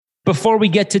Before we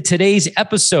get to today's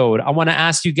episode, I want to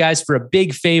ask you guys for a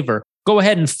big favor. Go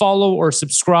ahead and follow or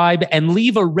subscribe and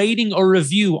leave a rating or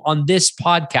review on this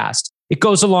podcast. It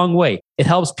goes a long way. It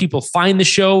helps people find the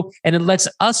show and it lets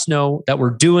us know that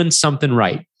we're doing something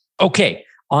right. Okay,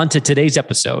 on to today's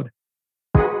episode.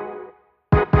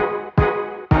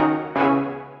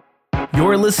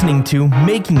 You're listening to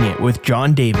Making It with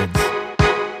John Davids.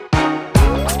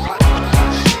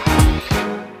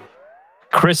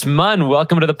 Chris Munn,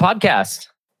 welcome to the podcast.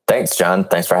 Thanks, John.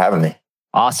 Thanks for having me.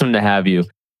 Awesome to have you.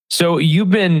 So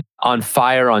you've been on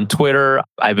fire on Twitter.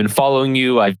 I've been following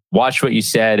you. I've watched what you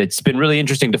said. It's been really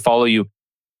interesting to follow you.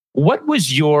 What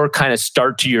was your kind of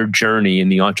start to your journey in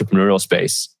the entrepreneurial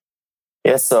space?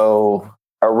 Yeah, so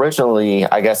originally,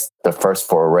 I guess the first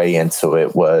foray into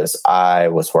it was I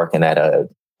was working at an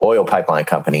oil pipeline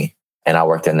company, and I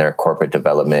worked in their corporate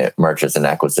development, mergers and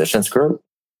acquisitions group.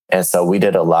 And so we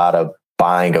did a lot of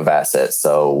buying of assets.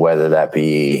 So whether that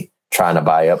be trying to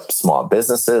buy up small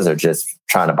businesses or just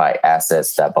trying to buy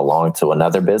assets that belong to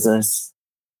another business,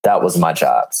 that was my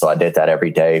job. So I did that every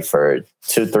day for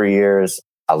 2-3 years.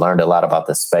 I learned a lot about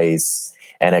the space,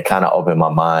 and it kind of opened my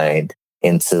mind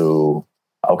into,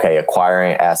 okay,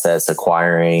 acquiring assets,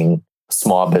 acquiring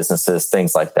small businesses,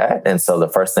 things like that. And so the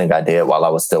first thing I did while I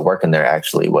was still working there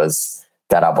actually was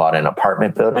that I bought an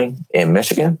apartment building in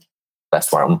Michigan.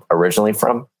 That's where I'm originally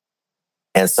from.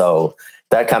 And so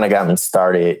that kind of got me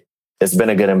started. It's been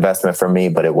a good investment for me,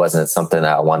 but it wasn't something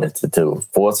that I wanted to do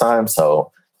full time.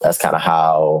 So that's kind of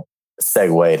how I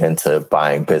segued into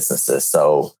buying businesses.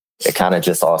 So it kind of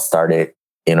just all started,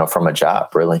 from a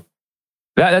job, really.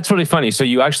 That's really funny. So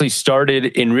you actually started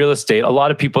in real estate. A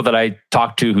lot of people that I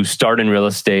talk to who start in real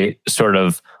estate sort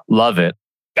of love it.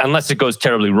 Unless it goes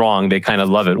terribly wrong, they kind of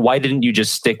love it. Why didn't you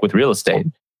just stick with real estate?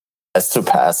 It's too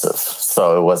passive.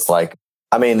 So it was like,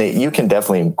 you can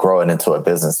definitely grow it into a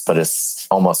business, but it's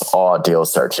almost all deal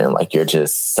searching. Like you're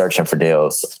just searching for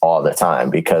deals all the time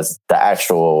because the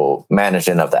actual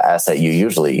managing of the asset, you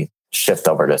usually shift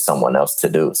over to someone else to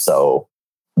do. So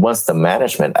once the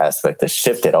management aspect is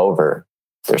shifted over,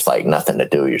 there's like nothing to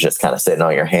do. You're just kind of sitting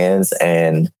on your hands.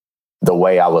 And the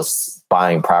way I was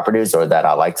buying properties, or that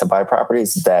I like to buy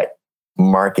properties, that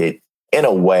market in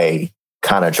a way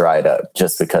kind of dried up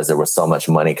just because there was so much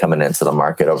money coming into the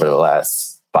market over the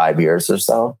last 5 years or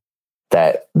so,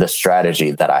 that the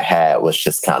strategy that I had was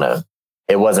just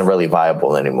it wasn't really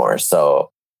viable anymore.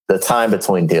 So the time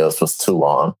between deals was too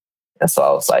long. And so I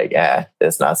was like,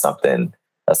 it's not something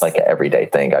that's like an everyday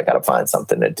thing. I got to find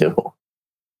something to do.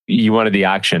 You wanted the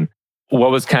action.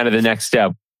 What was kind of the next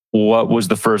step? What was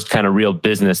the first kind of real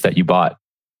business that you bought?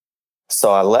 So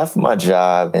I left my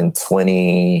job in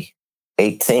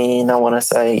 2018, I want to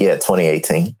say. Yeah,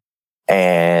 2018.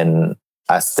 And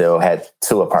I still had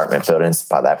 2 apartment buildings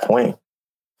by that point.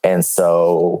 And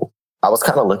so I was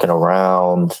kind of looking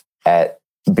around at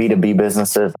B2B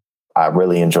businesses. I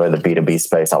really enjoy the B2B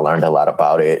space. I learned a lot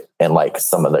about it and like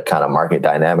some of the kind of market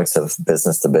dynamics of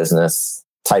business to business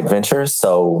type ventures.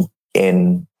 So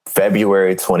in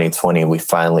February 2020, we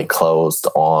finally closed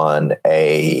on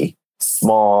a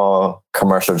small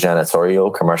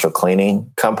commercial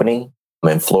cleaning company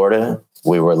in Florida.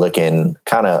 We were looking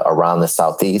kind of around the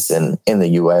Southeast, and in the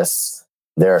US,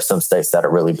 there are some states that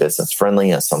are really business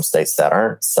friendly and some states that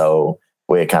aren't. So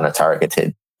we had kind of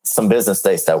targeted some business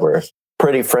states that were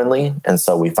pretty friendly. And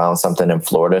so we found something in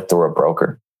Florida through a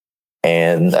broker.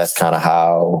 And that's kind of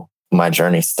how my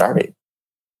journey started.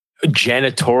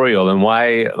 Janitorial, and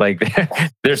why,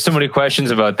 there's so many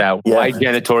questions about that. Yeah. Why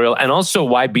janitorial, and also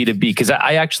why B2B? Because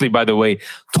I actually, by the way,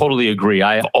 totally agree.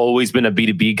 I've always been a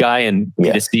B2B guy, and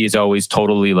B2C is always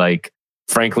totally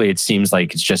frankly, it seems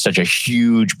like it's just such a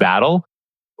huge battle.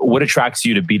 What attracts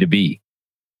you to B2B?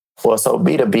 Well, so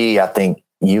B2B, I think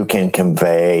you can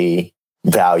convey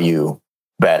value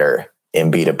better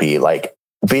in B2B. Like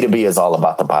B2B is all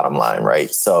about the bottom line, right?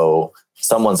 So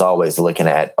someone's always looking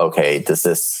at, okay, does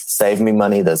this save me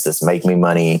money? Does this make me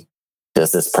money?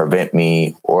 Does this prevent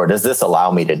me? Or does this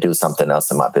allow me to do something else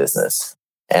in my business?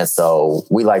 And so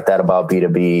we like that about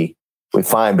B2B. We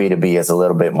find B2B is a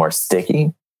little bit more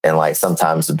sticky. And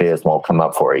sometimes the bids won't come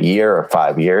up for a year or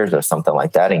 5 years or something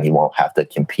like that. And you won't have to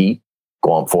compete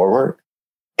going forward.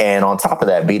 And on top of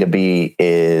that, B2B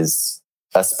is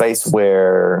a space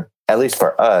where, at least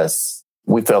for us,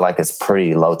 we feel like it's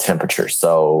pretty low temperature.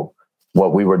 So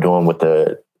what we were doing with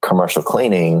the commercial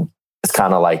cleaning is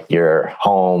kind of like your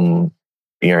home,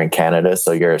 you're in Canada,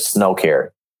 so your snow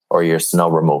care or your snow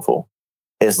removal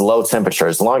is low temperature.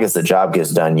 As long as the job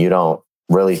gets done, you don't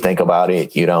really think about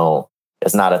it. You don't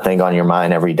It's not a thing on your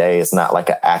mind every day. It's not like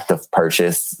an active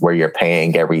purchase where you're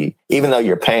paying even though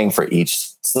you're paying for each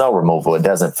snow removal, it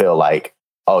doesn't feel like,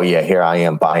 oh yeah, here I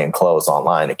am buying clothes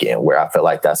online again, where I feel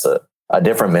like that's a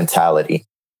different mentality.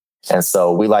 And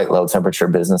so we like low temperature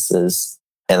businesses,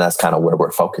 and that's kind of where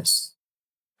we're focused.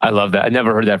 I love that. I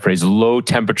never heard that phrase, low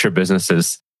temperature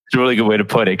businesses. It's a really good way to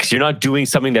put it, because you're not doing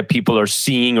something that people are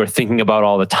seeing or thinking about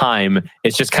all the time.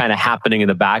 It's just kind of happening in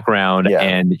the background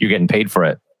and you're getting paid for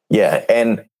it. Yeah.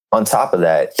 And on top of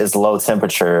that is low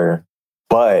temperature,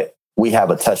 but we have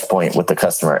a touch point with the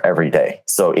customer every day.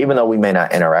 So even though we may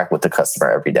not interact with the customer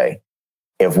every day,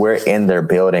 if we're in their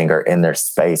building or in their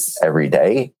space every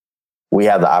day, we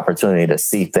have the opportunity to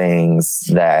see things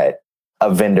that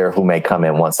a vendor who may come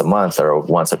in once a month or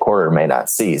once a quarter may not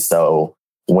see. So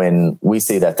when we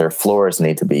see that their floors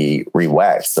need to be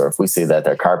re-waxed, or if we see that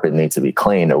their carpet needs to be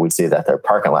cleaned, or we see that their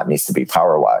parking lot needs to be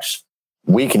power washed,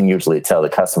 we can usually tell the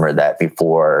customer that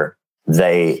before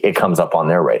it comes up on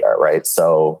their radar, right?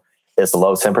 So it's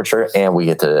low temperature, and we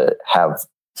get to have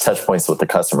touch points with the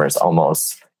customers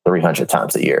almost 300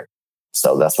 times a year.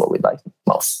 So that's what we like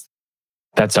most.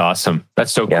 That's awesome.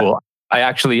 That's so cool.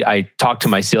 I talked to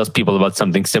my salespeople about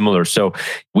something similar. So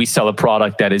we sell a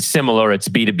product that is similar. It's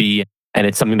B2B, and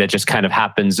it's something that just kind of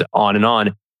happens on and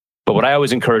on. But what I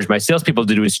always encourage my salespeople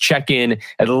to do is check in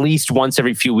at least once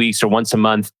every few weeks or once a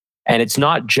month. And it's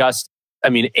not just,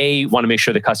 A, want to make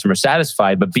sure the customer's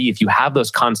satisfied, but B, if you have those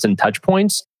constant touch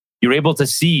points, you're able to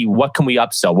see what can we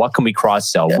upsell, what can we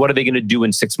cross-sell, what are they going to do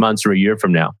in 6 months or a year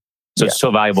from now. So it's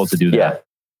so valuable to do that. Yeah.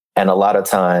 And a lot of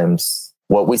times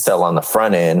what we sell on the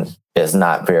front end is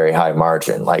not very high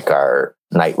margin, like our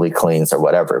nightly cleans or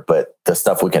whatever, but the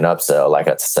stuff we can upsell, like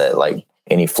I said, like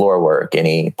any floor work,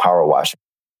 any power wash,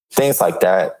 things like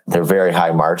that, they're very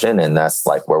high margin, and that's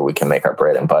like where we can make our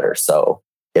bread and butter. So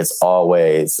it's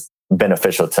always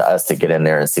beneficial to us to get in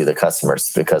there and see the customers,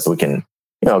 because we can,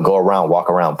 go around, walk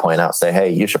around, point out, say, hey,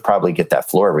 you should probably get that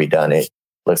floor redone. It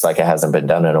looks like it hasn't been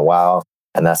done in a while.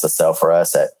 And that's a sell for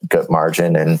us at good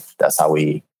margin. And that's how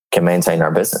we can maintain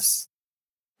our business.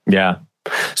 Yeah.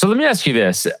 So let me ask you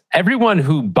this. Everyone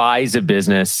who buys a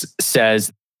business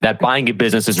says that buying a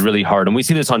business is really hard. And we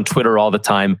see this on Twitter all the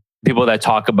time. People that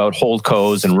talk about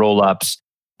holdcos and roll-ups.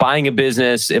 Buying a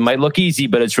business, it might look easy,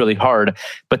 but it's really hard.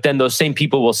 But then those same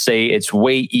people will say it's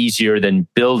way easier than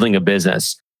building a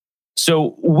business.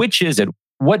 So which is it?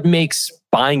 What makes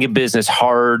buying a business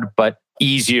hard, but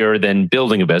easier than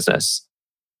building a business?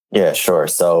 Yeah, sure.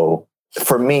 So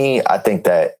for me, I think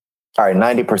that,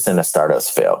 90% of startups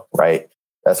fail, right?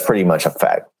 That's pretty much a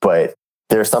fact. But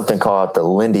there's something called the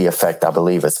Lindy effect, I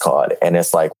believe it's called. And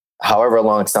it's like, however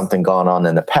long something gone on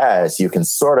in the past, you can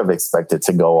sort of expect it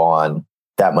to go on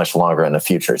that much longer in the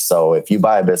future. So if you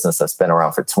buy a business that's been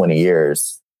around for 20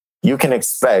 years, you can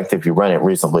expect, if you run it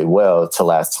reasonably well, to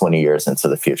last 20 years into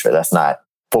the future. That's not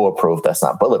foolproof. That's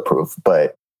not bulletproof,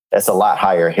 but it's a lot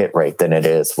higher hit rate than it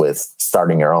is with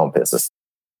starting your own business.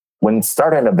 When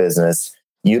starting a business,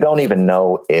 you don't even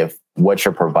know if what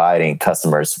you're providing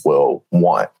customers will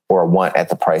want at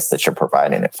the price that you're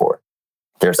providing it for.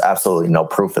 There's absolutely no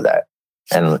proof of that.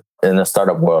 And in the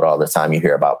startup world, all the time you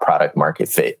hear about product market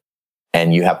fit,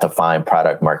 and you have to find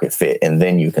product market fit, and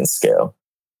then you can scale.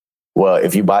 Well,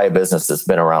 if you buy a business that's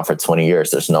been around for 20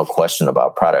 years, there's no question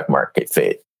about product market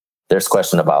fit. There's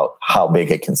question about how big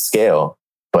it can scale,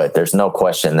 but there's no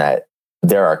question that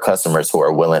there are customers who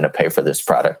are willing to pay for this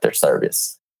product or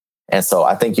service. And so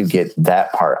I think you get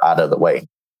that part out of the way.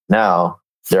 Now,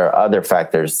 there are other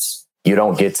factors you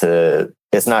don't get to.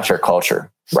 It's not your culture,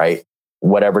 right?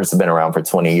 Whatever's been around for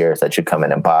 20 years that you come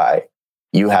in and buy,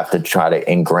 you have to try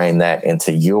to ingrain that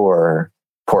into your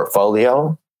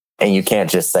portfolio. And you can't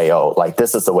just say, oh, like,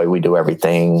 this is the way we do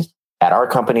everything at our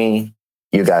company.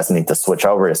 You guys need to switch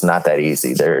over. It's not that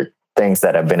easy. There are things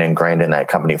that have been ingrained in that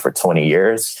company for 20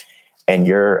 years, and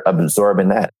you're absorbing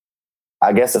that.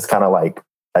 I guess it's kind of like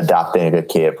adopting a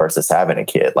kid versus having a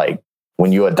kid. Like,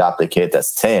 when you adopt a kid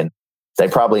that's 10, they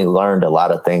probably learned a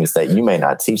lot of things that you may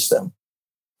not teach them.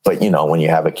 But, when you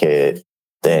have a kid,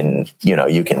 then,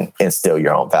 you can instill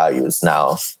your own values.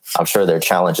 Now, I'm sure there are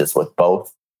challenges with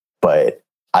both, but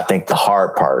I think the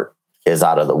hard part is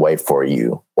out of the way for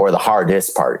you, or the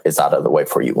hardest part is out of the way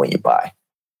for you when you buy.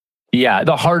 Yeah,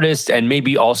 the hardest, and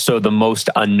maybe also the most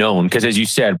unknown. Because as you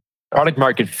said, product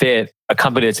market fit, a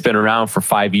company that's been around for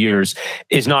 5 years,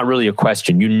 is not really a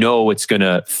question. It's going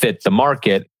to fit the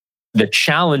market. The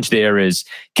challenge there is,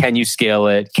 can you scale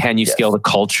it? Can you scale the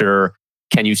culture?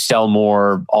 Can you sell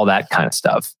more? All that kind of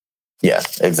stuff. Yeah,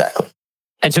 exactly.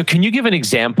 And so can you give an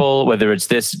example, whether it's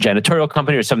this janitorial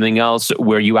company or something else,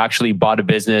 where you actually bought a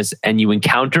business and you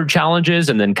encountered challenges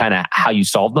and then kind of how you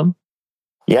solved them?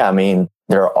 Yeah, I mean,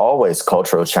 there are always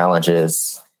cultural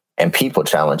challenges and people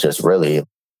challenges, really.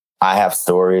 I have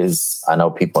stories. I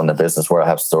know people in the business world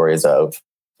have stories of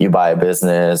you buy a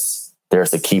business,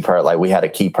 there's a key part. Like we had a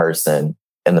key person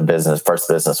in the business, first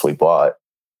business we bought,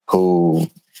 who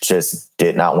just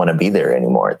did not want to be there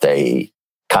anymore. They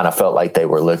kind of felt like they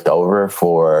were looked over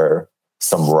for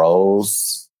some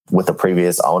roles with the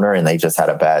previous owner, and they just had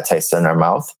a bad taste in their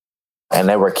mouth. And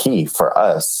they were key for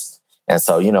us. And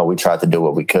so, we tried to do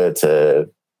what we could to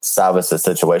salvage the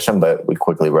situation, but we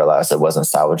quickly realized it wasn't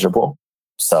salvageable.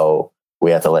 So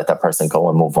we had to let that person go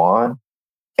and move on.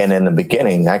 And in the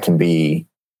beginning, that can be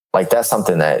like, that's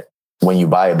something that when you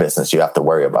buy a business, you have to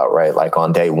worry about, right? Like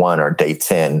on day 1 or day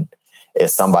 10,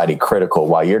 is somebody critical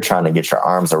while you're trying to get your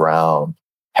arms around,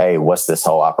 hey, what's this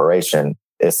whole operation?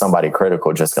 Is somebody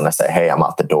critical just going to say, hey, I'm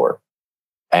out the door?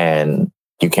 And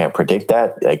you can't predict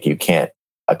that. Like you can't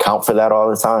account for that all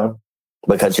the time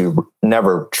because you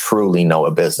never truly know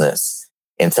a business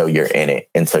until you're in it,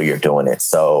 until you're doing it.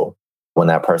 So when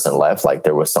that person left, like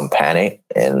there was some panic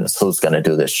and who's going to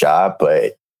do this job,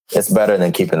 but it's better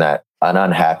than keeping an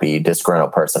unhappy,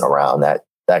 disgruntled person around. That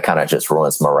kind of just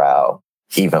ruins morale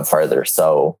even further.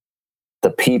 So the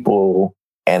people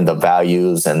and the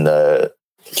values and the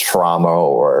trauma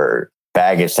or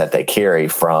baggage that they carry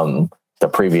from the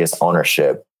previous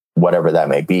ownership, whatever that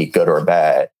may be, good or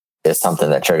bad, is something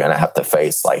that you're going to have to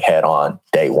face like head on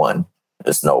day 1.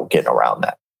 There's no getting around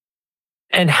that.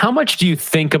 And how much do you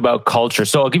think about culture?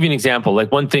 So I'll give you an example.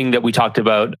 Like one thing that we talked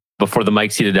about before the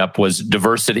mic heated up was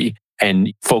diversity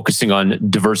and focusing on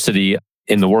diversity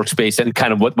in the workspace and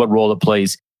kind of what role it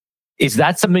plays. Is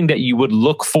that something that you would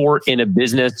look for in a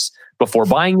business before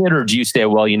buying it? Or do you say,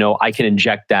 well, I can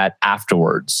inject that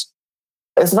afterwards?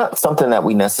 It's not something that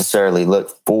we necessarily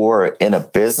look for in a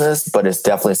business, but it's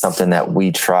definitely something that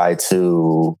we try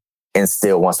to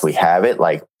instill once we have it.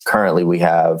 Like currently we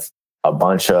have a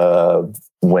bunch of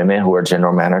women who are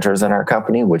general managers in our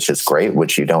company, which is great,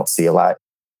 which you don't see a lot.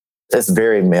 It's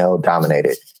very male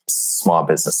dominated small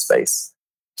business space.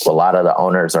 A lot of the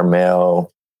owners are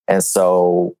male. And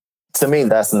so to me,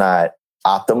 that's not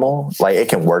optimal. Like it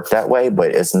can work that way,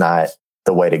 but it's not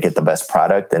the way to get the best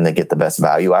product and to get the best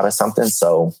value out of something.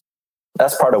 So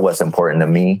that's part of what's important to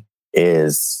me,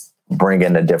 is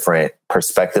bringing a different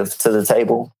perspective to the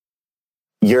table.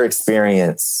 Your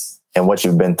experience and what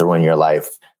you've been through in your life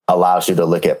allows you to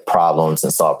look at problems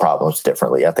and solve problems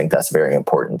differently. I think that's very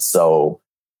important. So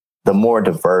the more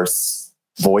diverse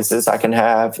voices I can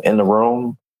have in the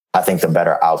room, I think the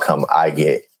better outcome I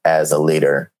get as a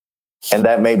leader. And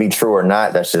that may be true or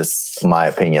not. That's just my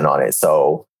opinion on it.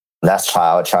 So that's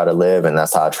how I try to live. And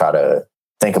that's how I try to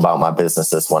think about my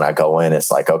businesses when I go in.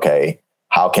 It's like, okay,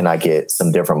 how can I get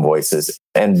some different voices?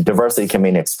 And diversity can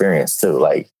mean experience too.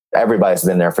 Like everybody's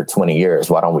been there for 20 years.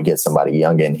 Why don't we get somebody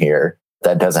young in here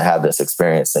that doesn't have this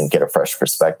experience and get a fresh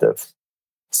perspective?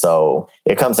 So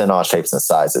it comes in all shapes and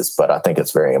sizes, but I think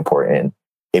it's very important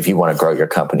if you want to grow your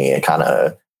company and kind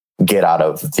of get out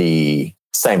of the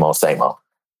same old, same old.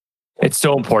 It's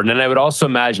so important. And I would also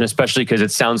imagine, especially because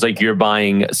it sounds like you're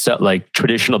buying like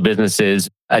traditional businesses,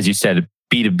 as you said,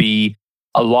 B2B,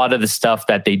 a lot of the stuff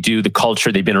that they do, the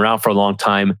culture, they've been around for a long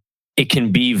time, it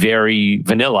can be very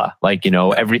vanilla. Like,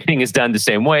 everything is done the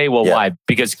same way. Well, yeah. Why?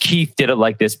 Because Keith did it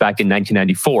like this back in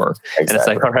 1994. Exactly. And it's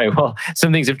like, all right, well,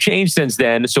 some things have changed since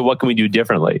then. So what can we do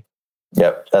differently?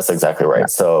 Yep, that's exactly right.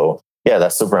 So yeah,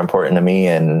 that's super important to me.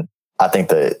 And I think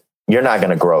that you're not going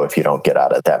to grow if you don't get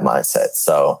out of that mindset.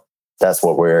 So that's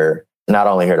what we're not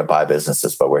only here to buy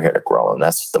businesses, but we're here to grow them.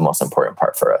 That's the most important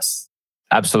part for us.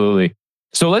 Absolutely.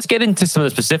 So let's get into some of the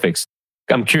specifics.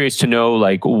 I'm curious to know,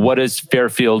 like, what does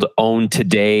Fairfield own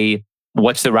today?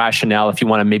 What's the rationale? If you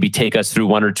want to maybe take us through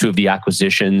one or two of the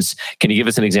acquisitions, can you give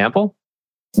us an example?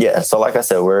 Yeah. So like I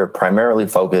said, we're primarily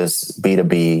focused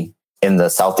B2B in the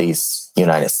Southeast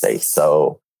United States.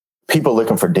 So people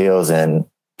looking for deals in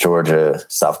Georgia,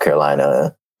 South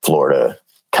Carolina, Florida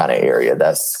kind of area.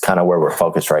 That's kind of where we're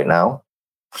focused right now.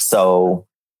 So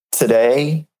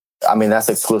today, that's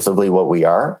exclusively what we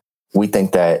are. We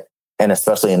think that, and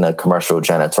especially in the commercial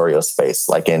janitorial space,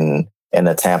 like in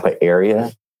the Tampa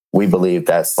area, we believe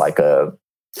that's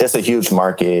it's a huge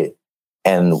market.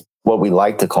 And what we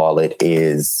like to call it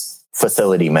is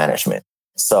facility management.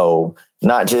 So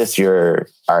not just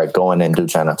go in and do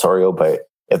janitorial, but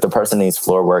if the person needs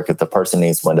floor work, if the person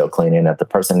needs window cleaning, if the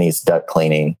person needs duct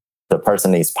cleaning, the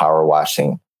person needs power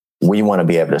washing, we want to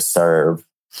be able to serve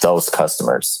those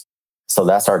customers. So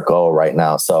that's our goal right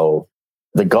now. So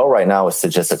the goal right now is to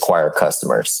just acquire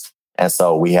customers. And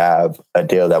so we have a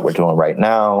deal that we're doing right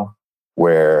now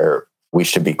where we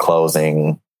should be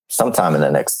closing sometime in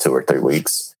the next 2 or 3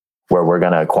 weeks, where we're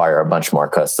going to acquire a bunch more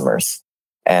customers.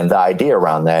 And the idea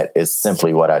around that is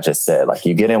simply what I just said. Like,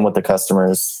 you get in with the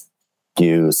customers,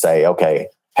 you say, okay,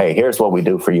 hey, here's what we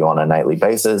do for you on a nightly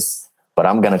basis, but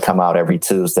I'm going to come out every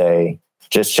Tuesday,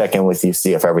 just check in with you,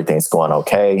 see if everything's going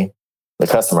okay. The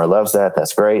customer loves that.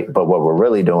 That's great. But what we're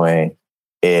really doing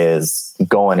is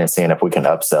going and seeing if we can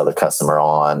upsell the customer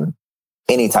on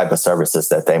any type of services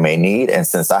that they may need. And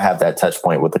since I have that touch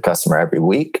point with the customer every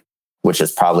week, which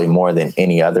is probably more than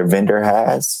any other vendor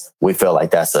has, we feel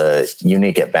like that's a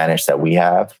unique advantage that we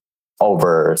have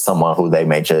over someone who they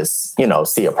may just,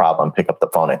 see a problem, pick up the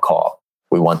phone and call.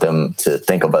 We want them to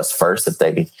think of us first if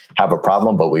they have a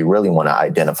problem, but we really want to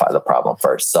identify the problem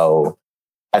first. So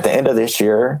at the end of this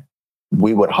year,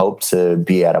 we would hope to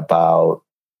be at about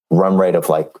run rate of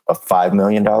like a $5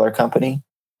 million company,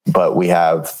 but we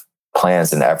have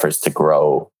plans and efforts to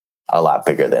grow a lot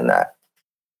bigger than that.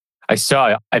 I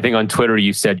think on Twitter,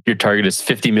 you said your target is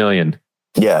 50 million.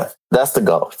 Yeah, that's the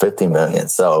goal, 50 million.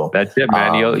 So that's it,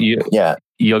 man.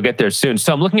 You'll get there soon.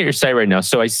 So I'm looking at your site right now.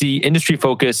 So I see industry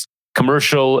focus,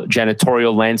 commercial,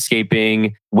 janitorial,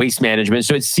 landscaping, waste management.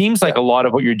 So it seems like a lot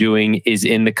of what you're doing is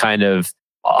in the kind of,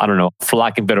 I don't know, for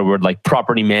lack of a better word, like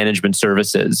property management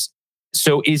services.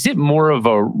 So is it more of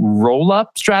a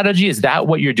roll-up strategy? Is that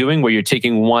what you're doing, where you're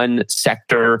taking one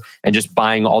sector and just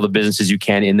buying all the businesses you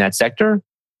can in that sector?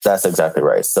 That's exactly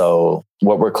right. So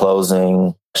what we're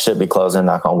should be closing,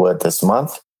 knock on wood, this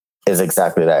month is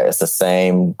exactly that. It's the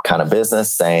same kind of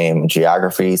business, same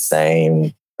geography,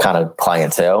 same kind of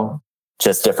clientele,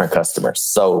 just different customers.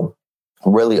 So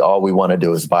really all we want to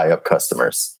do is buy up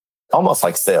customers, almost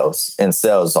like sales. In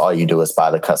sales, all you do is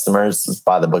buy the customers,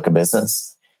 buy the book of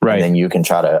business. Right. And then you can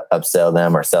try to upsell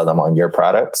them or sell them on your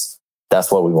products.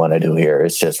 That's what we want to do here.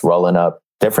 It's just rolling up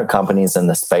different companies in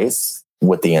the space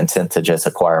with the intent to just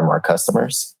acquire more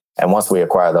customers. And once we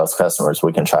acquire those customers,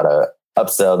 we can try to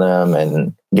upsell them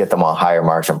and get them on higher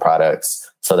margin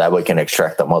products so that we can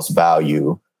extract the most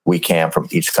value we can from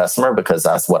each customer, because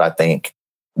that's what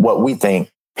we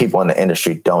think people in the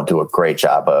industry don't do a great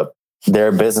job of. There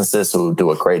are businesses who do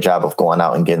a great job of going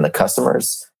out and getting the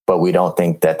customers, but we don't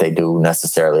think that they do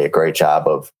necessarily a great job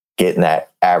of getting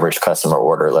that average customer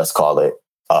order, let's call it,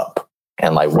 up.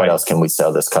 And like, what else can we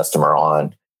sell this customer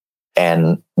on?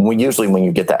 And when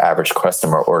you get the average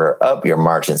customer order up, your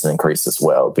margins increase as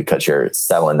well, because you're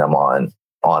selling them on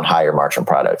higher margin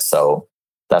products. So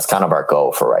that's kind of our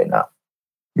goal for right now.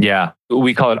 Yeah.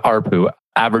 We call it ARPU,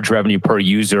 average revenue per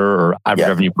user, or average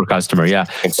revenue per customer. Yeah.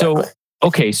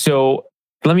 Exactly. So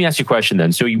let me ask you a question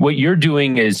then. So what you're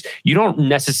doing is you don't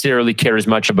necessarily care as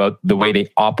much about the way they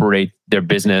operate their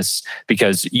business,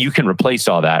 because you can replace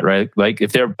all that, right? Like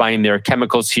if they're buying their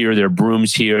chemicals here, their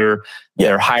brooms here,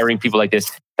 they're hiring people like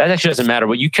this, that actually doesn't matter.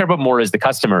 What you care about more is the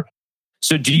customer.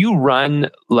 So do you run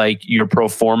like your pro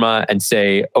forma and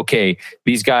say, okay,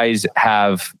 these guys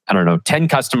have, 10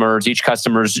 customers, each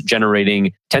customer's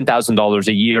generating $10,000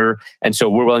 a year. And so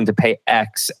we're willing to pay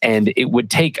X. And it would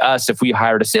take us, if we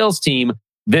hired a sales team,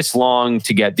 this long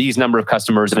to get these number of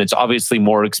customers. And it's obviously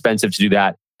more expensive to do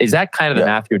that. Is that kind of the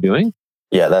math you're doing?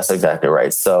 Yeah, that's exactly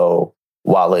right. So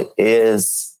while it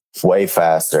is way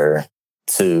faster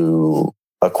to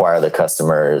acquire the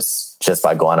customers just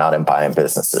by going out and buying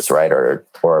businesses, right?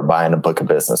 Or buying a book of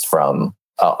business from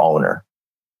an owner.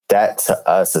 That to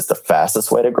us is the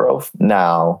fastest way to growth.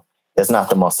 Now, it's not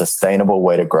the most sustainable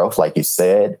way to growth, like you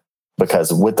said,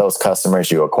 because with those customers,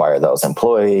 you acquire those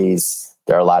employees.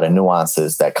 There are a lot of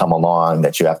nuances that come along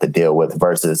that you have to deal with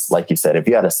versus, like you said, if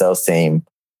you had a sales team,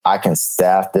 I can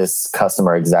staff this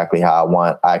customer exactly how I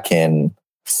want. I can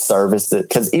service it.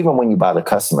 Because even when you buy the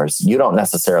customers, you don't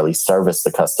necessarily service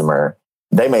the customer.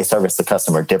 They may service the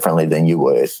customer differently than you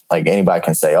would. Like anybody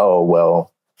can say, oh,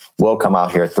 well, we'll come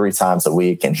out here 3 times a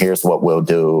week and here's what we'll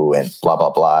do and blah, blah,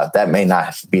 blah. That may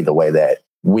not be the way that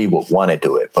we would want to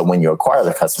do it. But when you acquire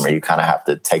the customer, you kind of have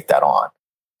to take that on.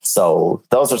 So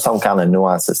those are some kind of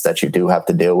nuances that you do have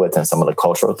to deal with, and some of the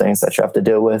cultural things that you have to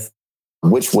deal with,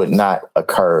 which would not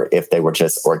occur if they were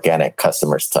just organic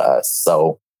customers to us.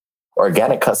 So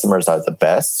organic customers are the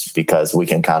best because we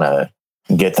can kind of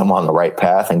get them on the right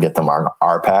path and get them on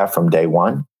our path from day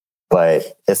one,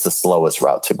 but it's the slowest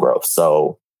route to growth.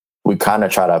 So we kind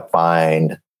of try to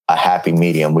find a happy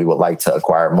medium. We would like to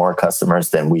acquire more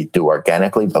customers than we do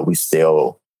organically, but we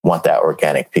still want that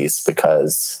organic piece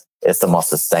because it's the most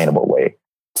sustainable way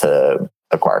to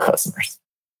acquire customers.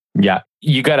 Yeah.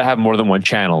 You got to have more than one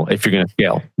channel if you're going to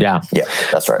scale. Yeah. Yeah,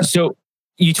 that's right. So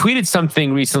You tweeted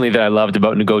something recently that I loved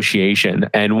about negotiation.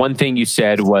 And one thing you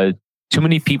said was, too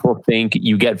many people think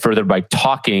you get further by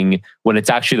talking when it's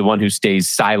actually the one who stays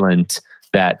silent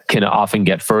that can often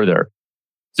get further.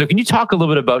 So can you talk a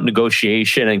little bit about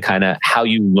negotiation and kind of how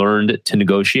you learned to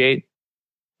negotiate?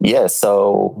 Yeah,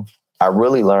 so I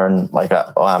really learned, like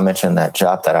I mentioned that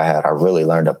job that I had, I really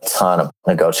learned a ton of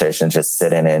negotiation just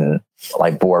sitting in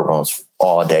like boardrooms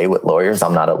all day with lawyers.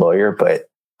 I'm not a lawyer, but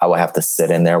I would have to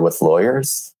sit in there with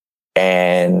lawyers.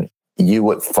 And you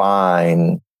would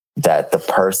find that the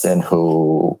person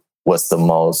who was the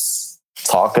most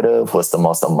talkative, was the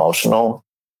most emotional,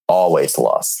 always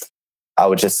lost. I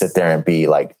would just sit there and be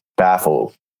like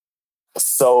baffled.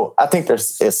 So I think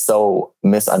it's so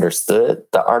misunderstood,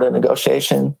 the art of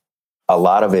negotiation. A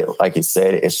lot of it, like you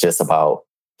said, it's just about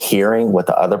hearing what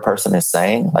the other person is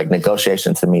saying. Like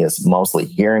negotiation to me is mostly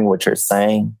hearing what you're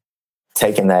saying,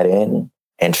 taking that in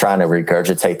and trying to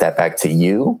regurgitate that back to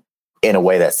you in a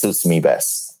way that suits me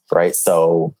best, right?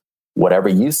 So whatever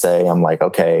you say, I'm like,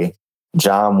 okay,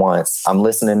 I'm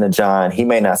listening to John. He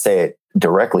may not say it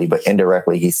directly, but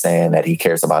indirectly, he's saying that he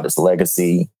cares about his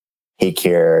legacy. He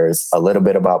cares a little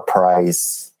bit about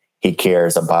price. He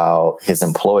cares about his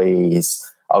employees.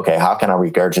 Okay, how can I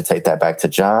regurgitate that back to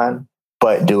John,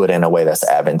 but do it in a way that's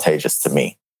advantageous to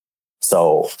me?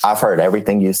 So I've heard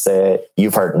everything you said.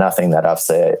 You've heard nothing that I've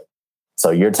said. So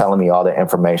you're telling me all the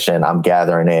information, I'm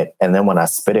gathering it. And then when I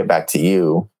spit it back to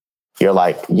you, you're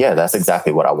like, yeah, that's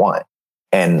exactly what I want.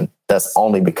 And that's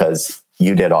only because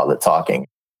you did all the talking.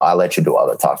 I let you do all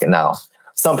the talking. Now,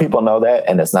 some people know that,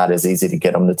 and it's not as easy to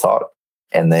get them to talk.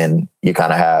 And then you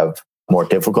kind of have more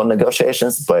difficult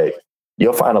negotiations, but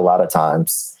you'll find a lot of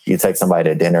times you take somebody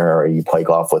to dinner or you play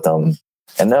golf with them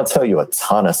and they'll tell you a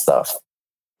ton of stuff.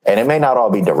 And it may not all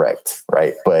be direct,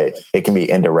 right? But it can be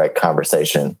indirect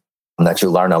conversation that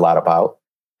you learn a lot about.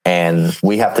 And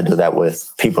we have to do that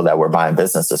with people that we're buying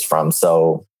businesses from.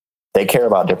 So they care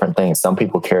about different things. Some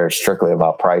people care strictly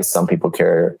about price. Some people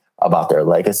care about their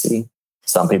legacy.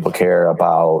 Some people care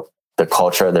about the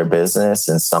culture of their business.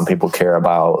 And some people care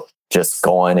about just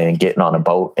going and getting on a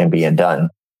boat and being done.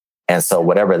 And so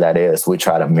whatever that is, we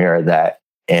try to mirror that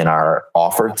in our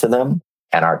offer to them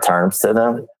and our terms to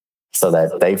them so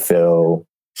that they feel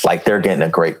like they're getting a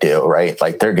great deal, right?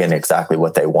 Like they're getting exactly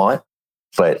what they want.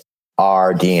 But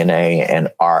our DNA and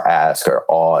our ask are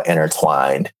all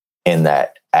intertwined in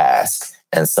that ask.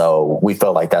 And so we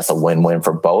feel like that's a win-win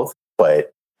for both,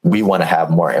 but we want to have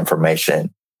more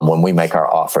information when we make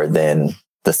our offer than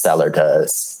the seller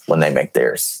does when they make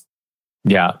theirs.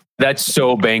 Yeah, that's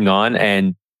so bang on.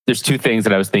 And there's two things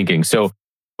that I was thinking. So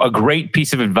a great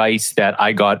piece of advice that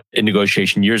I got in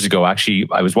negotiation years ago, actually,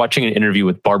 I was watching an interview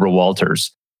with Barbara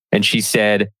Walters, and she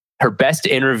said her best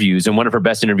interviews and one of her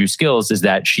best interview skills is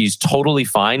that she's totally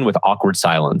fine with awkward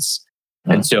silence.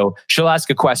 And so she'll ask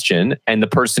a question and the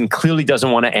person clearly doesn't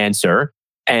want to answer.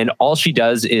 And all she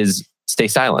does is stay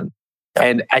silent.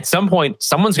 And at some point,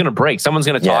 someone's going to break, someone's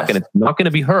going to talk, and it's not going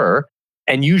to be her.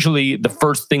 And usually the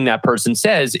first thing that person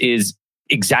says is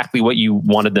exactly what you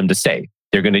wanted them to say.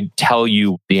 They're going to tell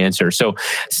you the answer. So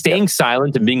staying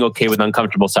silent and being okay with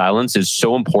uncomfortable silence is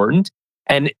so important.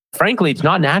 And frankly, it's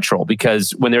not natural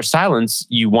because when there's silence,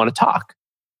 you want to talk.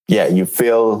 Yeah, you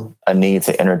feel a need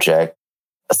to interject.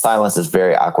 Silence is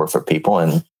very awkward for people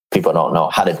and people don't know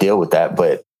how to deal with that.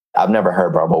 But I've never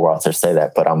heard Barbara Walters say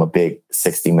that, but I'm a big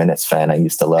 60 Minutes fan. I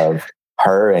used to love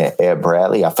her and Ed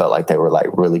Bradley. I felt like they were like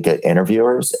really good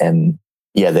interviewers. And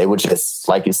yeah, they would just,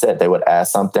 like you said, they would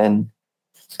ask something,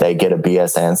 they get a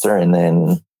BS answer, and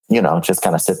then, you know, just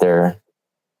kind of sit there.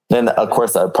 Then, of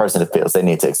course, the person feels they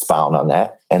need to expound on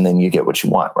that, and then you get what you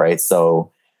want, right? So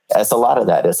it's a lot of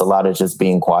that. It's a lot of just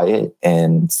being quiet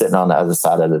and sitting on the other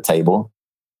side of the table.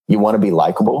 You want to be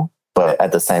likable, but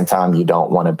at the same time, you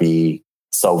don't want to be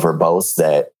so verbose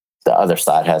that the other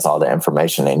side has all the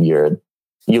information and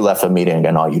you left a meeting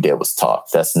and all you did was talk.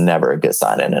 That's never a good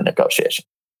sign in a negotiation.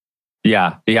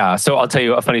 Yeah. So I'll tell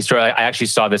you a funny story. I actually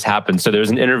saw this happen. So there was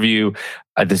an interview.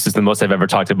 This is the most I've ever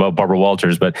talked about Barbara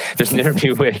Walters, but there's an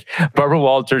interview with Barbara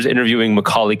Walters interviewing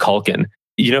Macaulay Culkin.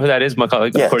 You know who that is? Macaulay?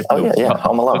 Yeah. Of course. Yeah.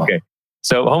 Home Alone. Okay.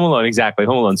 So Home Alone, exactly.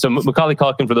 Home Alone. So Macaulay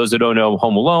Culkin, for those that don't know,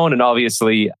 Home Alone, and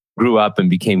obviously grew up and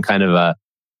became kind of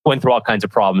went through all kinds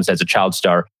of problems as a child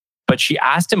star. But she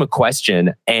asked him a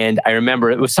question, and I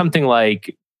remember it was something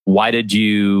like, why did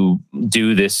you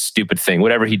do this stupid thing?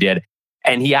 Whatever he did.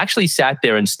 And he actually sat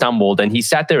there and stumbled, and he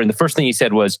sat there and the first thing he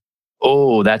said was,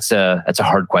 oh, that's a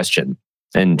hard question.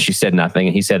 And she said nothing.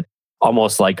 And he said,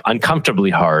 almost like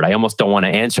uncomfortably hard. I almost don't want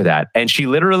to answer that. And she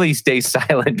literally stays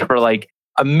silent for like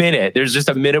a minute. There's just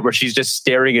a minute where she's just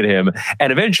staring at him.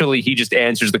 And eventually he just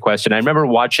answers the question. I remember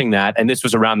watching that. And this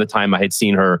was around the time I had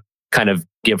seen her kind of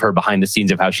give her behind the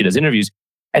scenes of how she does interviews.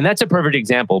 And that's a perfect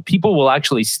example. People will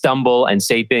actually stumble and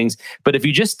say things, but if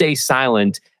you just stay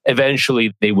silent,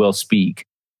 eventually they will speak.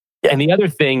 And the other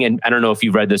thing, and I don't know if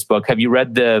you've read this book, have you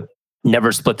read the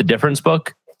Never Split the Difference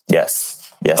book?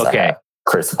 Yes. Okay.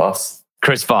 Chris Voss.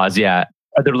 Chris Voss, yeah.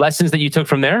 Are there lessons that you took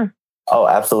from there? Oh,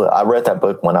 absolutely. I read that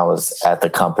book when I was at the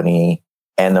company,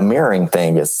 and the mirroring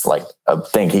thing is like a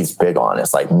thing he's big on.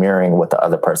 It's like mirroring what the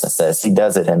other person says. He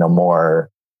does it in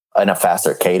a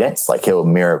faster cadence. Like he'll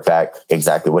mirror back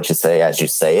exactly what you say as you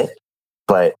say it.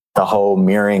 But the whole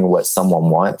mirroring what someone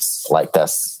wants, like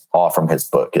that's all from his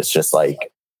book. It's just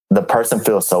like the person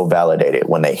feels so validated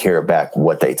when they hear back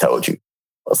what they told you.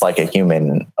 It's like a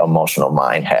human emotional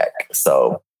mind hack.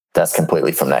 So that's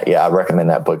completely from that. Yeah, I recommend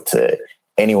that book to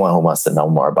anyone who wants to know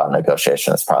more about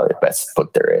negotiation. It's probably the best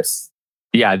book there is.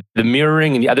 Yeah, the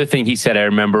mirroring. And the other thing he said, I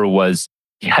remember, was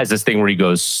he has this thing where he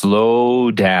goes,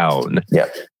 slow down. Yeah.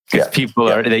 Because people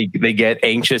they get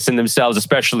anxious in themselves,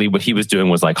 especially what he was doing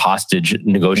was like hostage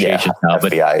negotiation.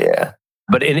 FBI,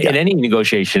 But in any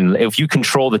negotiation, if you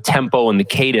control the tempo and the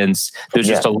cadence, there's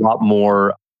just a lot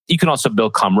more. You can also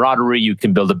build camaraderie. You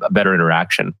can build a better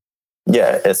interaction.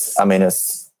 Yeah, it's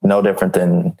no different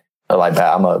than like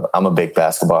I'm a big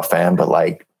basketball fan, but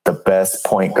like the best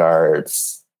point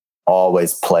guards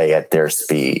always play at their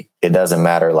speed. It doesn't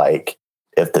matter like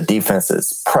if the defense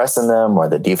is pressing them or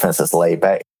the defense is laid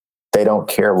back. They don't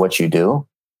care what you do.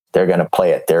 They're going to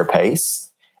play at their pace.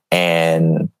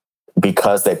 And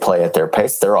because they play at their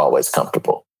pace, they're always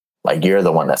comfortable. Like you're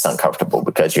the one that's uncomfortable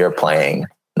because you're playing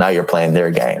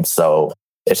their game. So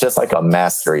it's just like a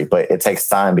mastery, but it takes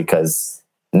time because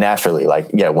naturally,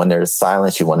 when there's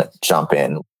silence, you want to jump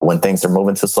in. When things are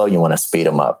moving too slow, you want to speed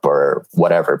them up or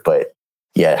whatever. But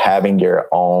yeah, having your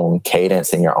own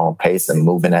cadence and your own pace and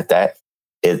moving at that,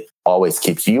 it always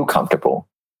keeps you comfortable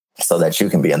so that you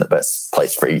can be in the best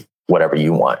place for whatever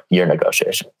you want, your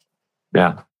negotiation.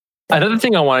 Yeah. Another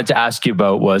thing I wanted to ask you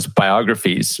about was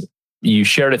biographies. You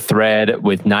shared a thread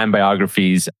with 9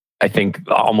 biographies. I think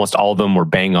almost all of them were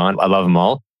bang on. I love them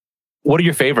all. What are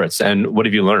your favorites and what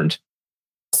have you learned?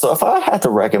 So if I had to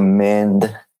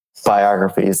recommend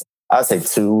biographies, I'd say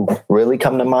 2 really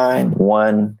come to mind.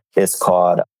 One is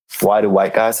called Why Do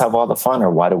White Guys Have All the Fun?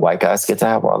 Or Why Do White Guys Get to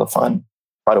Have All the Fun?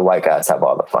 Why Do White Guys Have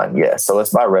All the Fun? Yeah. So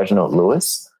it's by Reginald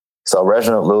Lewis. So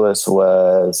Reginald Lewis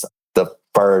was the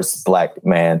first Black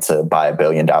man to buy a $1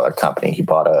 billion company.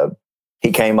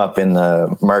 He came up in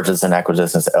the mergers and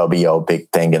acquisitions, LBO, big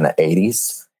thing in the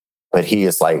 80s. But he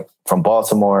is like from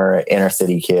Baltimore, inner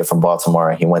city kid from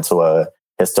Baltimore. He went to a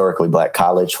historically Black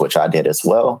college, which I did as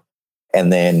well.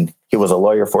 And then he was a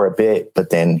lawyer for a bit,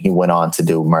 but then he went on to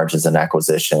do mergers and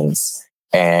acquisitions.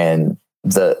 And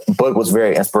the book was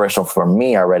very inspirational for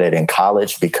me. I read it in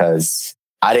college because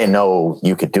I didn't know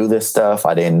you could do this stuff.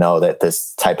 I didn't know that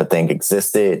this type of thing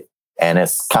existed. And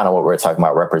it's kind of what we're talking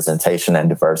about, representation and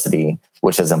diversity,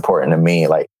 which is important to me.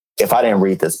 Like if I didn't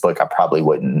read this book, I probably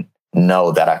wouldn't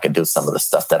know that I could do some of the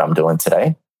stuff that I'm doing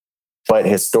today. But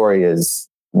his story is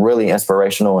really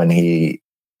inspirational. And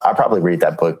I probably read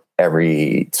that book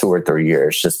every 2 or 3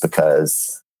 years just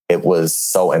because it was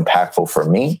so impactful for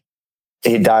me.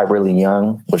 He died really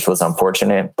young, which was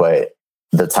unfortunate, but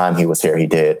the time he was here, he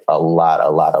did a lot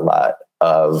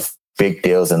of big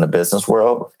deals in the business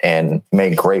world and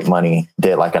made great money.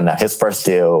 Did like his first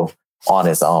deal on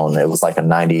his own. It was like a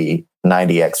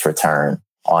 90x return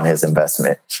on his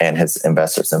investment and his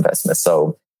investors' investment.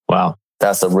 So wow,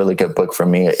 that's a really good book for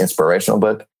me, an inspirational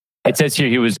book. It says here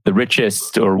he was the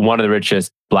richest or one of the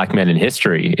richest Black men in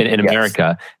history in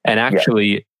America. And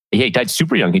actually, he died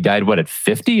super young. He died, at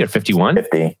 50 or 51?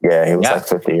 50. Yeah, he was like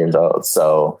 50 years old.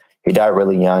 So he died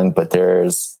really young, but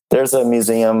there's a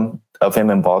museum of him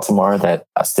in Baltimore that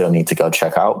I still need to go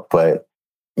check out. But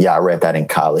yeah, I read that in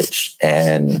college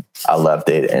and I loved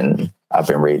it. And I've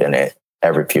been reading it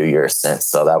every few years since.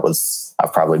 So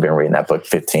I've probably been reading that book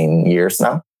 15 years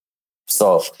now.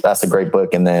 So that's a great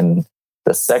book. And then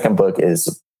the second book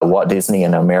is Walt Disney,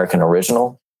 an American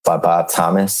Original by Bob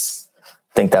Thomas.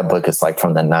 I think that book is like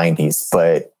from the 90s,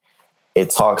 but it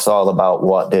talks all about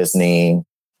Walt Disney.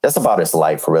 It's about his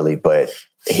life, really, but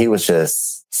he was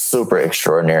just super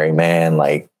extraordinary, man.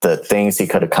 Like the things he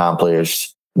could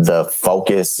accomplish, the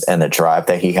focus and the drive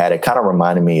that he had, it kind of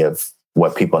reminded me of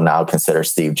what people now consider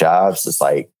Steve Jobs. It's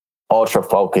like ultra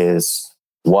focus.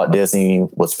 Walt Disney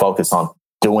was focused on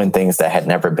doing things that had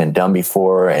never been done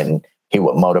before, and he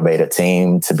would motivate a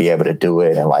team to be able to do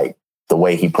it. And like the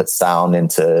way he put sound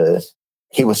into,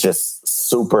 he was just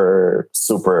super,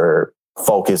 super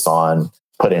focus on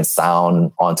putting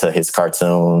sound onto his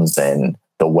cartoons and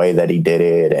the way that he did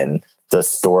it and the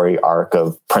story arc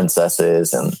of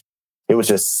princesses. And he was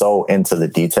just so into the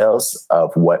details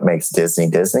of what makes Disney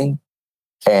Disney.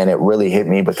 And it really hit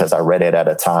me because I read it at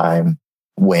a time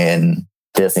when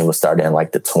Disney was starting in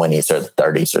like the 20s or the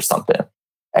 30s or something.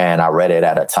 And I read it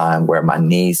at a time where my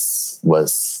niece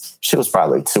she was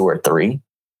probably 2 or 3.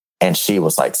 And she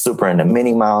was like super into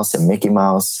Minnie Mouse and Mickey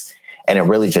Mouse. And it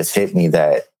really just hit me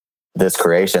that this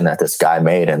creation that this guy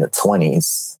made in the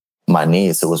 20s, my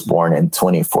niece, who was born in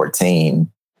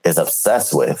 2014, is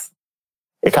obsessed with.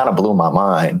 It kind of blew my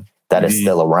mind that it's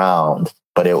still around,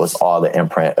 but it was all the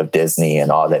imprint of Disney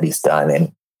and all that he's done.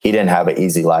 And he didn't have an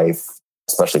easy life,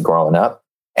 especially growing up.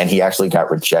 And he actually got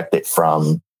rejected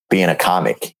from being a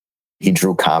comic. He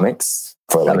drew comics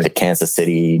for like the Kansas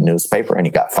City newspaper, and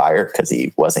he got fired because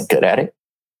he wasn't good at it.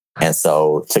 And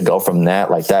so to go from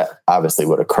that, like that obviously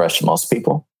would have crushed most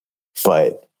people.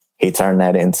 But he turned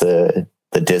that into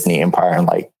the Disney empire and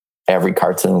like every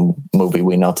cartoon movie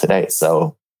we know today.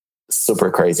 So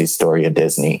super crazy story of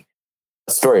Disney,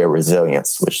 a story of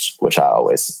resilience, which I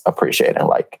always appreciate and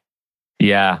like.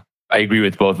 Yeah, I agree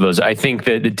with both of those. I think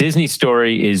that the Disney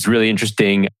story is really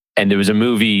interesting. And there was a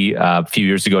movie a few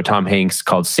years ago, Tom Hanks,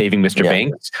 called Saving Mr.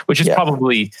 Banks, which is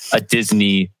probably a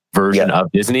Disney version of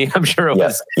Disney. I'm sure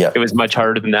it was much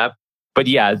harder than that. But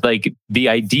yeah, like the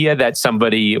idea that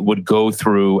somebody would go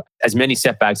through as many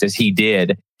setbacks as he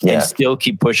did and still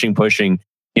keep pushing,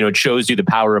 it shows you the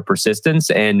power of persistence.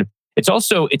 And it's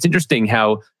interesting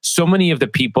how so many of the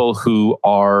people who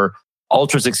are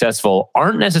ultra successful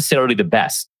aren't necessarily the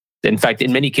best. In fact,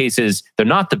 in many cases, they're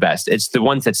not the best. It's the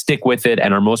ones that stick with it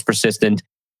and are most persistent.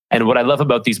 And what I love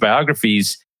about these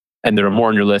biographies, and there are more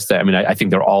on your list, I think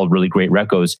they're all really great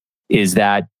recos, is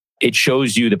that it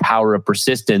shows you the power of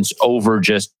persistence over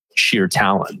just sheer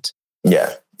talent.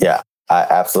 Yeah. I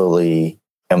absolutely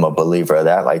am a believer of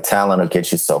that. Like talent will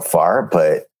get you so far,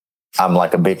 but I'm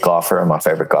like a big golfer and my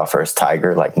favorite golfer is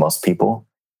Tiger, like most people.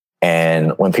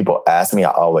 And when people ask me,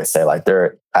 I always say like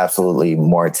they're absolutely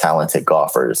more talented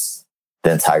golfers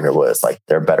than Tiger was. Like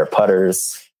they're better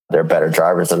putters, they're better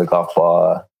drivers of the golf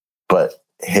ball, but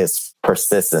his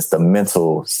persistence, the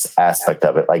mental aspect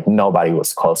of it, like nobody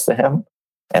was close to him.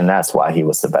 And that's why he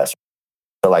was the best.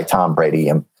 So like Tom Brady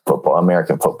in football,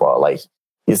 American football, like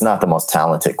he's not the most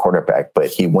talented quarterback, but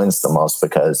he wins the most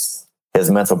because his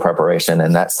mental preparation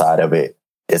and that side of it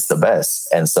is the best.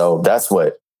 And so that's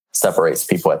what separates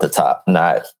people at the top,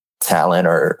 not talent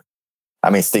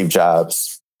Steve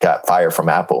Jobs got fired from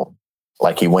Apple.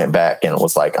 Like he went back and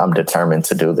was like, I'm determined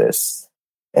to do this.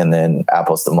 And then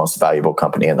Apple's the most valuable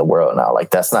company in the world now. Like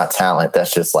that's not talent.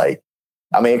 That's just like,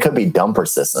 it could be dumb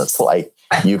persistence. Like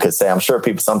you could say, I'm sure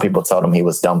some people told him he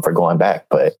was dumb for going back.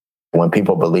 But when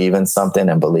people believe in something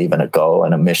and believe in a goal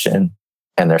and a mission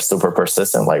and they're super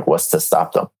persistent, like what's to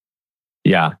stop them?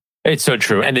 Yeah, it's so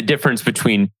true. And the difference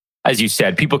between, as you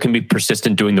said, people can be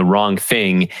persistent doing the wrong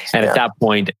thing. And at that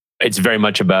point, it's very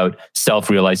much about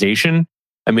self-realization.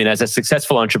 As a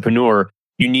successful entrepreneur,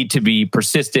 you need to be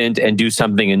persistent and do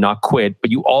something and not quit.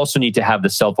 But you also need to have the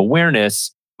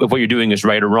self-awareness of what you're doing is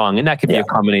right or wrong. And that could be a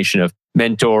combination of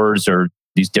mentors or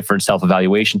these different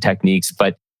self-evaluation techniques.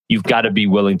 But you've got to be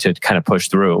willing to kind of push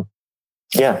through.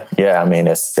 Yeah.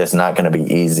 It's not going to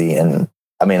be easy. And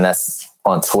that's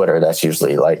on Twitter. That's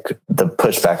usually like the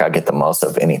pushback I get the most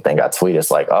of anything I tweet is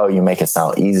like, oh, you make it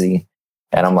sound easy.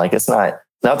 And I'm like, it's not,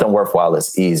 nothing worthwhile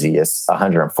is easy. It's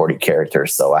 140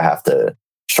 characters. So I have to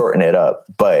shorten it up.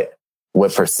 But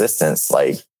with persistence,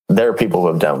 like there are people who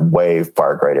have done way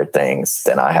far greater things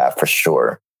than I have for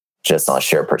sure, just on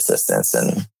sheer persistence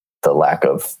and the lack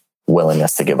of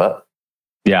willingness to give up.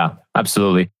 Yeah,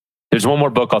 absolutely. There's one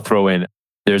more book I'll throw in.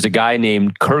 There's a guy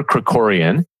named Kirk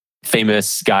Kerkorian,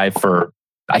 famous guy for,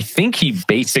 I think he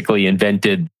basically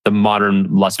invented the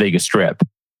modern Las Vegas Strip.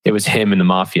 It was him and the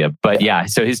mafia. But yeah,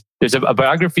 so there's a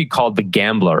biography called The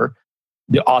Gambler.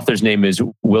 The author's name is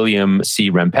William C.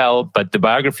 Rempel, but the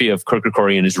biography of Kirk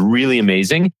Kerkorian is really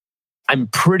amazing. I'm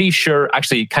pretty sure,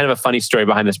 actually, kind of a funny story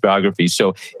behind this biography.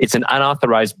 So it's an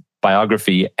unauthorized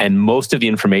biography, and most of the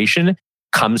information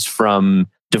comes from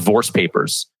divorce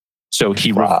papers. So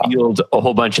he revealed a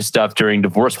whole bunch of stuff during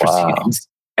divorce proceedings,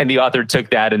 and the author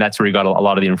took that, and that's where he got a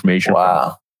lot of the information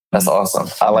from. That's awesome.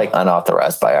 I like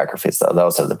unauthorized biographies, though.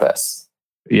 Those are the best.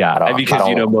 Yeah, and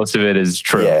because most of it is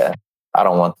true. Yeah, I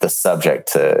don't want the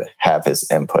subject to have his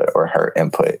input or her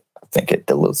input. I think it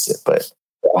dilutes it, but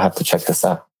I'll have to check this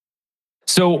out.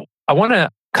 So I want to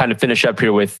kind of finish up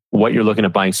here with what you're looking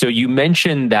at buying. So you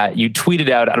mentioned that you tweeted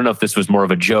out, I don't know if this was more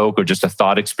of a joke or just a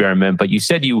thought experiment, but you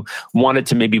said you wanted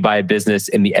to maybe buy a business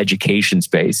in the education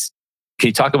space. Can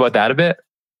you talk about that a bit?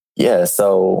 Yeah.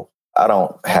 So I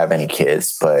don't have any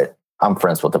kids, but I'm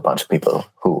friends with a bunch of people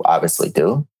who obviously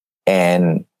do.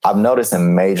 And I've noticed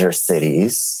in major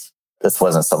cities, this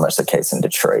wasn't so much the case in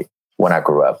Detroit when I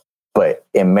grew up, but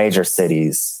in major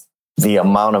cities, the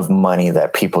amount of money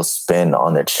that people spend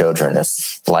on their children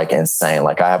is like insane.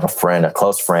 Like I have a friend, a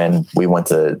close friend. We went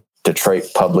to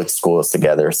Detroit public schools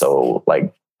together. So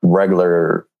like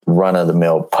regular run of the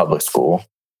mill public school.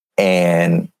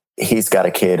 And he's got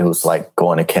a kid who's like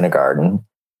going to kindergarten,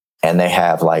 and they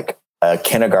have like a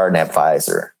kindergarten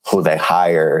advisor who they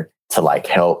hire to like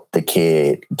help the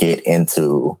kid get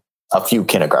into a few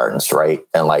kindergartens, right?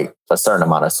 And like a certain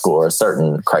amount of school or a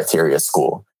certain criteria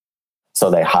school. So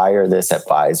they hire this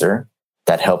advisor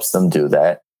that helps them do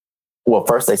that. Well,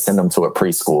 first they send them to a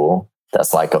preschool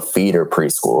that's like a feeder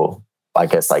preschool. I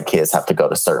guess like kids have to go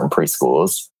to certain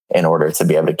preschools in order to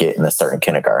be able to get in a certain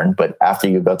kindergarten. But after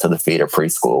you go to the feeder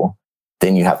preschool,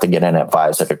 then you have to get an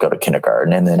advisor to go to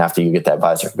kindergarten. And then after you get that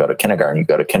advisor to go to kindergarten, you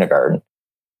go to kindergarten.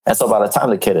 And so by the time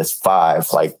the kid is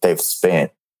 5, like they've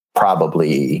spent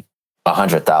probably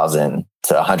 $100,000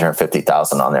 to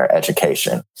 $150,000 on their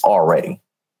education already,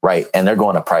 right? And they're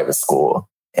going to private school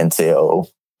until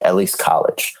at least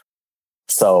college.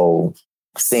 So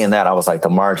seeing that, I was like, the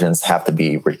margins have to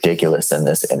be ridiculous in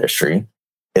this industry.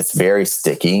 It's very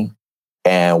sticky.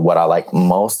 And what I like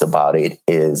most about it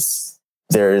is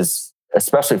there's,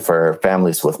 especially for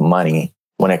families with money,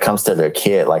 when it comes to their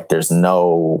kid, like there's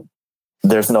no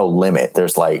limit.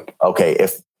 There's like, okay,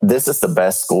 if this is the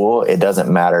best school, it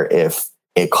doesn't matter if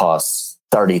it costs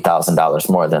 $30,000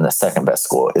 more than the second best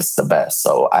school. It's the best.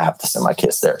 So I have to send my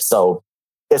kids there. So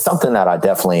it's something that I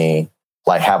definitely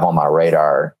like have on my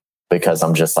radar, because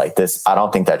I'm just like this. I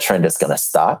don't think that trend is going to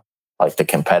stop. Like the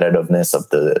competitiveness of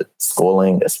the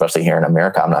schooling, especially here in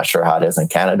America. I'm not sure how it is in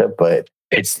Canada, but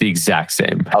it's the exact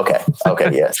same. Okay.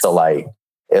 Yeah. So like,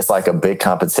 it's like a big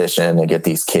competition to get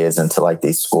these kids into like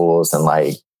these schools, and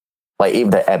like even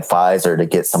the advisor to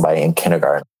get somebody in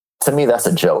kindergarten. To me, that's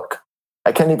a joke.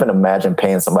 I can't even imagine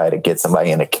paying somebody to get somebody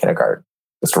in a kindergarten.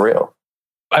 It's real.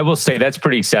 I will say that's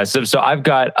pretty excessive. So I've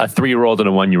got a 3-year-old and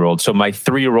a 1-year-old. So my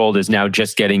 3-year-old is now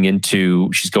just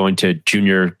she's going to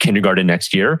junior kindergarten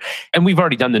next year. And we've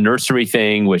already done the nursery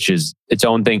thing, which is its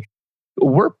own thing.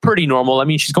 We're pretty normal. I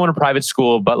mean, she's going to private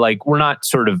school, but like we're not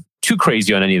sort of too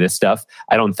crazy on any of this stuff,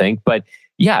 I don't think. But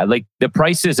yeah, like the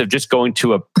prices of just going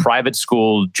to a private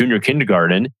school junior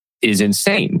kindergarten is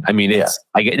insane. I mean,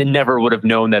 I never would have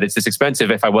known that it's this expensive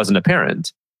if I wasn't a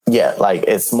parent. Yeah, like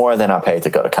it's more than I paid to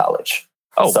go to college.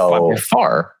 Oh, so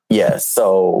far. Yeah.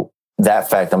 So that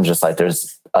fact, I'm just like,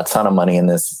 there's a ton of money in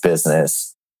this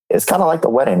business. It's kind of like the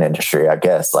wedding industry, I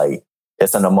guess. Like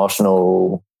it's an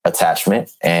emotional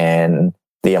attachment, and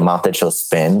the amount that you'll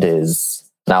spend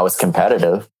is now it's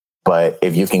competitive. But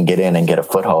if you can get in and get a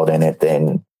foothold in it,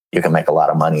 then you can make a lot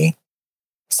of money.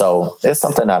 So it's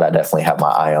something that I definitely have my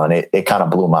eye on. It kind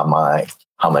of blew my mind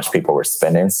how much people were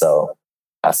spending. So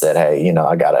I said, hey,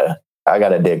 I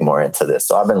gotta dig more into this.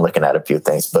 So I've been looking at a few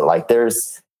things, but like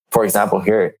there's, for example,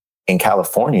 here in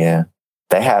California,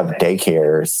 they have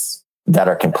daycares that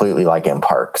are completely like in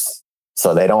parks.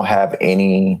 So they don't have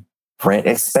any rent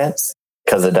expense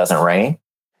because it doesn't rain.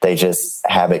 They just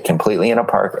have it completely in a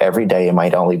park every day. It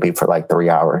might only be for like 3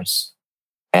 hours.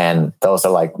 And those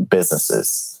are like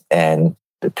businesses, and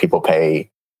people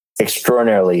pay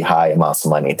extraordinarily high amounts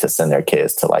of money to send their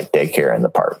kids to like daycare in the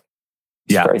park.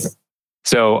 It's crazy.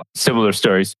 So similar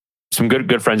stories. Some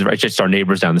good friends, right, just our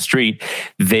neighbors down the street,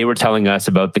 they were telling us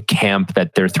about the camp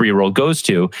that their 3-year-old goes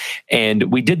to.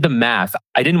 And we did the math.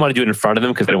 I didn't want to do it in front of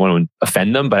them because I didn't want to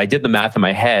offend them, but I did the math in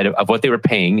my head of what they were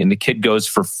paying. And the kid goes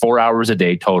for 4 hours a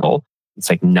day total. It's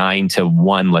like 9 to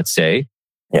 1, let's say.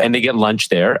 Yeah. And they get lunch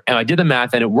there. And I did the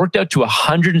math and it worked out to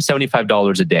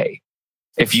 $175 a day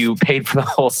if you paid for the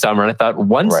whole summer. And I thought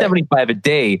 $175 a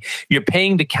day, you're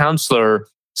paying the counselor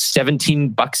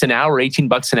 $17 an hour,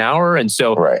 $18 an hour. And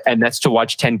so, and that's to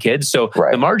watch 10 kids. So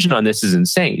the margin on this is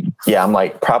insane. Yeah. I'm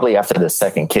like, probably after the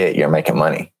second kid, you're making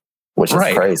money, which is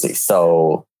crazy.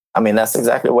 So, I mean, that's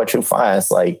exactly what you find.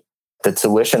 It's like the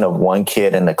tuition of one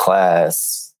kid in the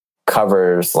class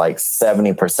covers like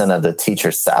 70% of the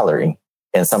teacher's salary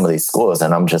in some of these schools.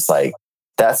 And I'm just like,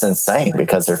 that's insane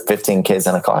because there are 15 kids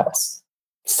in a class.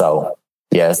 So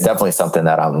yeah, it's definitely something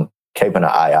that I'm keeping an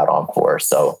eye out on for.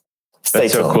 So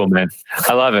that's so cool, man.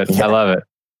 I love it. I love it.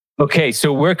 Okay.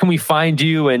 So where can we find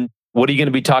you, and what are you going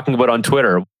to be talking about on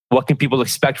Twitter? What can people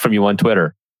expect from you on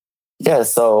Twitter? Yeah.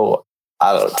 So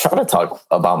I try to talk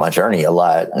about my journey a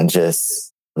lot and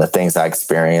just the things I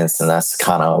experienced. And that's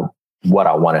kind of what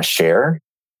I want to share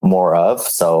more of.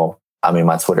 So, I mean,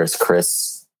 my Twitter is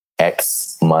Chris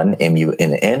X Munn,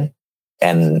 MUNN.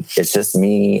 And it's just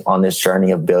me on this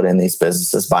journey of building these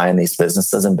businesses, buying these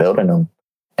businesses and building them.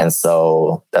 And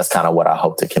so that's kind of what I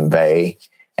hope to convey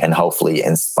and hopefully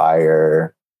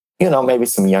inspire, maybe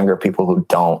some younger people who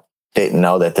didn't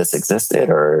know that this existed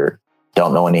or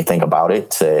don't know anything about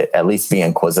it to at least be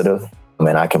inquisitive. I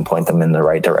mean, I can point them in the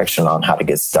right direction on how to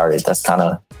get started. That's kind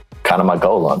of my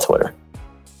goal on Twitter.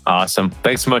 Awesome.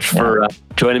 Thanks so much for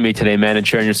joining me today, man, and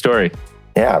sharing your story.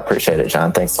 Yeah, I appreciate it,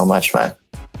 John. Thanks so much, man.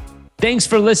 Thanks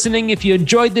for listening. If you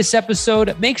enjoyed this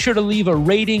episode, make sure to leave a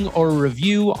rating or a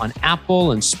review on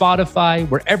Apple and Spotify,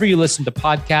 wherever you listen to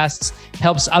podcasts. It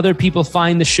helps other people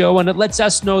find the show, and it lets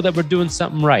us know that we're doing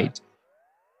something right.